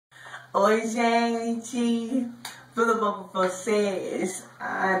Oi, gente! Tudo bom com vocês?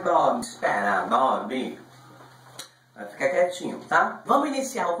 Ai, Bob, espera, Bob. Vai ficar quietinho, tá? Vamos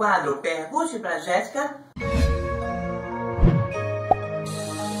iniciar o quadro Pergunte pra Jéssica.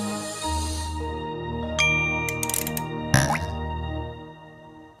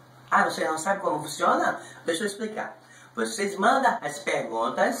 Ah, você não sabe como funciona? Deixa eu explicar. Vocês mandam as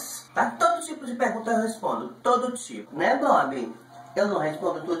perguntas, tá? Todo tipo de pergunta eu respondo. Todo tipo. Né, Bob? Eu não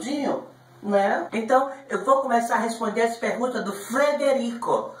respondo tudinho, né? Então, eu vou começar a responder as perguntas do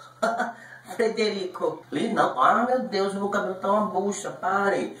Frederico. Frederico. Li não. Ah, meu Deus, meu cabelo tá uma bucha.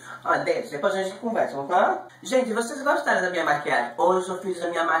 Pare. Ah, desce. Depois a gente conversa, tá? Gente, vocês gostaram da minha maquiagem? Hoje eu fiz a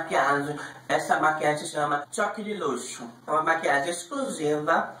minha maquiagem. Essa maquiagem se chama Choque de Luxo. É uma maquiagem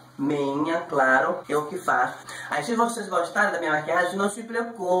exclusiva minha, claro, eu que faço. Aí se vocês gostaram da minha maquiagem, não se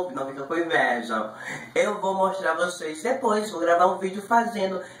preocupe, não fica com inveja. Eu vou mostrar a vocês depois, vou gravar um vídeo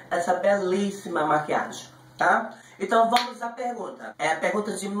fazendo essa belíssima maquiagem, tá? Então vamos à pergunta. É a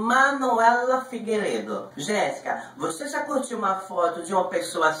pergunta de Manuela Figueiredo. Jéssica, você já curtiu uma foto de uma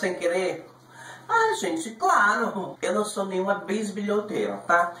pessoa sem querer? Ah, gente, claro, eu não sou nenhuma bisbilhoteira,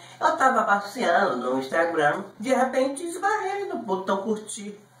 tá? Eu tava passeando no Instagram, de repente esbarrei no botão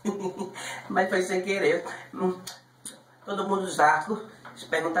curtir. Mas foi sem querer. Todo mundo zaco.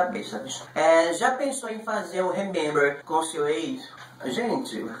 Pergunta besta, bicho. Já pensou em fazer o remember com seu ex?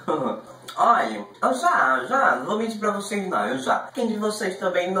 Gente, olha, eu já, não vou mentir pra vocês não, eu já. Quem de vocês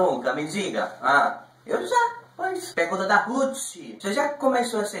também nunca? Me diga. Ah, eu já. Pois. Pergunta da Ruth. Você já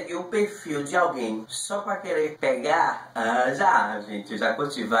começou a seguir o perfil de alguém só pra querer pegar? Ah, já, gente, eu já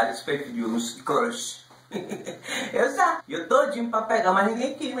curti vários perfis de crush. Eu todinho pra pegar, mas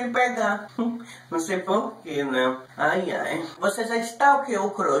ninguém quis me pegar. Não sei porquê, né? Ai, ai. Você já stalkeou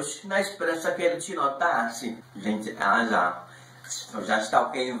o crush na esperança que ele te notasse? Gente, já. Eu já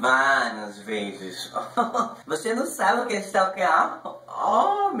stalkeei várias vezes. Você não sabe o que é stalkear?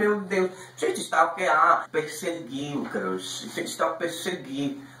 Oh, meu Deus. Gente, stalkear, perseguir o crush.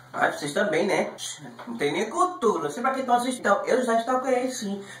 Perseguir. Ah, vocês também, né? Não tem nem cultura. Não sei pra que estão assistindo. Eu já stalkeei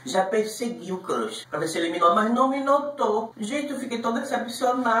sim. Já persegui o crush. Pra ver se ele me notou, mas não me notou. Gente, eu fiquei toda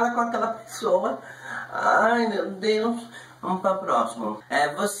decepcionada com aquela pessoa. Ai, meu Deus. Vamos pra próximo.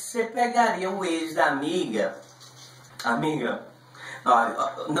 Você pegaria o ex da amiga? Amiga? Olha,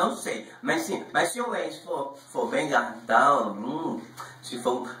 não sei, mas se o ex for bem gatão, se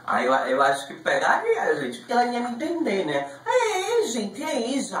for, eu acho que pegaria, gente, porque ela ia me entender, né? Gente,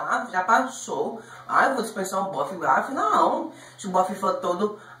 já passou. Eu vou dispensar um bofe grave? Não, se o bofe for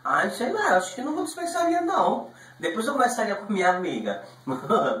todo, sei lá, acho que não vou dispensaria não. Depois eu conversaria com minha amiga.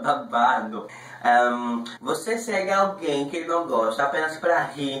 Babado. Você segue alguém que ele não gosta apenas pra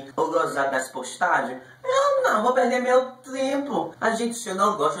rir ou gozar das postagens? Eu não, vou perder meu tempo. Gente, se eu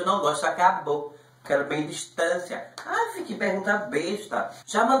não gosto, acabou. Quero bem distância. Fique pergunta besta.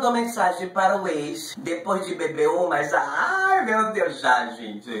 Já mandou mensagem para o ex depois de beber umas? Ai, meu Deus, já,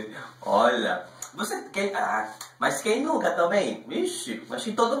 gente. Olha, mas quem nunca também? Vixe, acho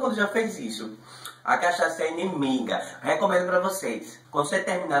que todo mundo já fez isso. A cachaça é inimiga. Recomendo pra vocês. Quando você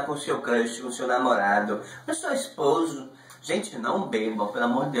terminar com o seu crush, com o seu namorado, com o seu esposo, gente, não bebam, pelo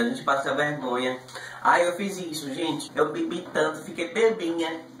amor de Deus, a gente passa vergonha. Eu fiz isso, gente. Eu bebi tanto, fiquei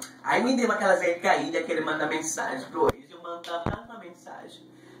bebinha. Aí me deu aquelas recaídas que ele manda mensagem pro ex. Eu mandava tanta mensagem.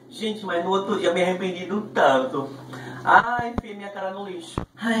 Gente, mas no outro dia eu me arrependi do tanto. Enfiei minha cara no lixo.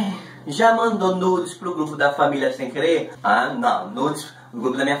 Já mandou nudes pro grupo da família sem querer? Não, nudes no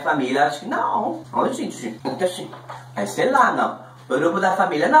grupo da minha família, acho que não. Olha, gente, sei lá, não. O grupo da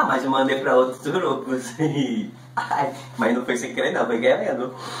família não, mas eu mandei pra outros grupos. Mas não foi sem querer não, foi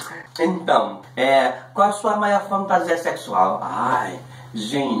querendo. Então, qual a sua maior fantasia sexual?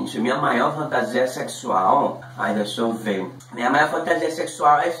 Gente, minha maior fantasia sexual... deixa eu ver. Minha maior fantasia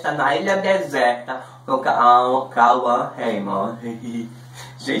sexual é estar na ilha deserta com Cauã Raymond.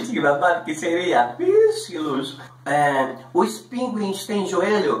 Gente, que babado que seria. Ixi, luxo. Os pinguins têm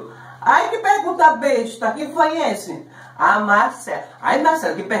joelho? Que pergunta besta. Quem foi esse? Marcelo.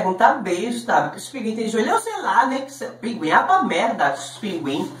 Marcelo, que pergunta besta. Os pinguins têm joelho? Eu sei lá, né? Pinguim, pra merda, os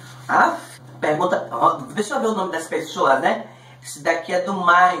pinguins. Pergunta... Deixa eu ver o nome das pessoas, né? Esse daqui é do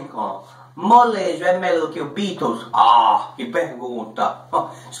Michael. Molejo é melhor que o Beatles? Que pergunta.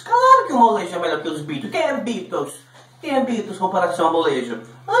 Claro que o molejo é melhor que os Beatles. Quem é Beatles? Quem é Beatles em comparação ao molejo?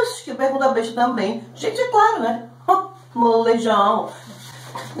 Que pergunta besta também. Gente, é claro, né? Molejão.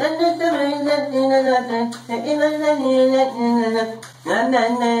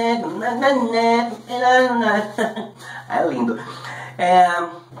 É lindo.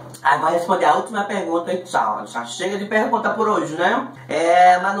 Vai responder a última pergunta e tchau. Já chega de pergunta por hoje, né?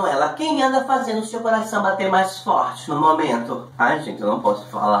 Manuela, quem anda fazendo o seu coração bater mais forte no momento? Ai, gente, eu não posso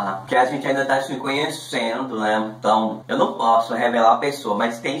falar, porque a gente ainda tá se conhecendo, né? Então, eu não posso revelar a pessoa,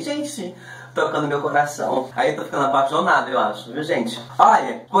 mas tem gente tocando meu coração. Aí eu tô ficando apaixonado, eu acho, viu, gente?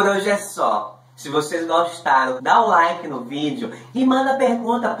 Olha, por hoje é só. Se vocês gostaram, dá o like no vídeo e manda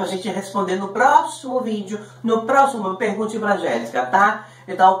pergunta pra gente responder no próximo vídeo, no próximo Pergunte pra Jéssica, tá?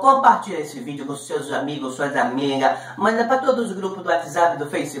 Então compartilha esse vídeo com seus amigos, suas amigas, manda pra todos os grupos do WhatsApp, do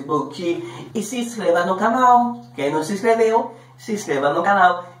Facebook e se inscreva no canal. Quem não se inscreveu, se inscreva no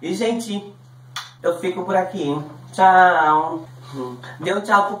canal. E, gente, eu fico por aqui. Tchau. Dê um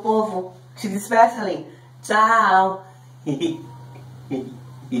tchau pro povo. Se despeça ali. Tchau.